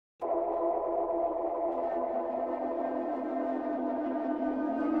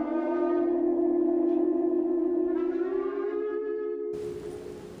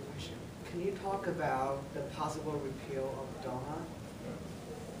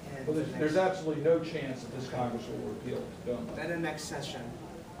Well, there's absolutely no chance that this Congress will repeal DOMA. Then the next session.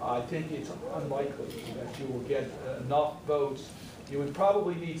 I think it's unlikely that you will get enough votes. You would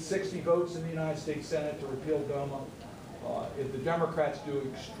probably need 60 votes in the United States Senate to repeal DOMA. If the Democrats do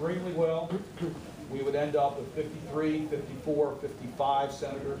extremely well, we would end up with 53, 54, 55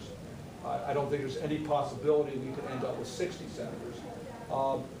 senators. I don't think there's any possibility we could end up with 60 senators.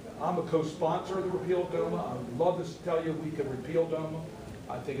 I'm a co-sponsor of the repeal of DOMA. I would love to tell you we could repeal DOMA.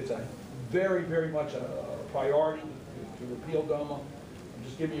 I think it's a very, very much a priority to repeal DOMA. I'm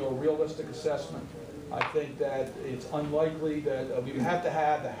just giving you a realistic assessment. I think that it's unlikely that we would have to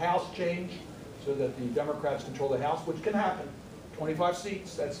have the House change so that the Democrats control the House, which can happen. 25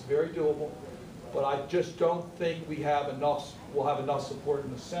 seats, that's very doable. But I just don't think we'll have enough support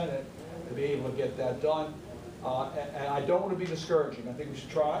in the Senate to be able to get that done. And I don't want to be discouraging. I think we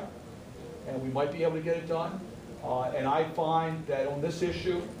should try, and we might be able to get it done. And I find that on this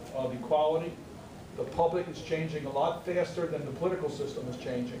issue of equality, the public is changing a lot faster than the political system is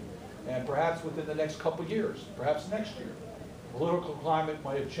changing. And perhaps within the next couple of years, perhaps next year, the political climate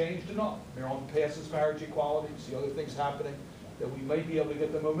might have changed enough. Maryland passes marriage equality, see other things happening, that we may be able to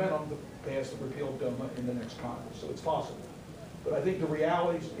get the momentum to pass the repeal of DOMA in the next Congress. So it's possible. But I think the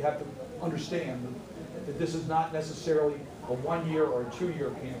realities, you have to understand that this is not necessarily a 1 year or a 2 year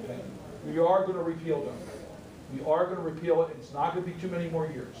campaign. We are going to repeal DOMA. We are going to repeal it. It's not going to be too many more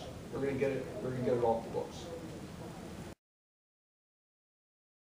years. We're going to get it off the books.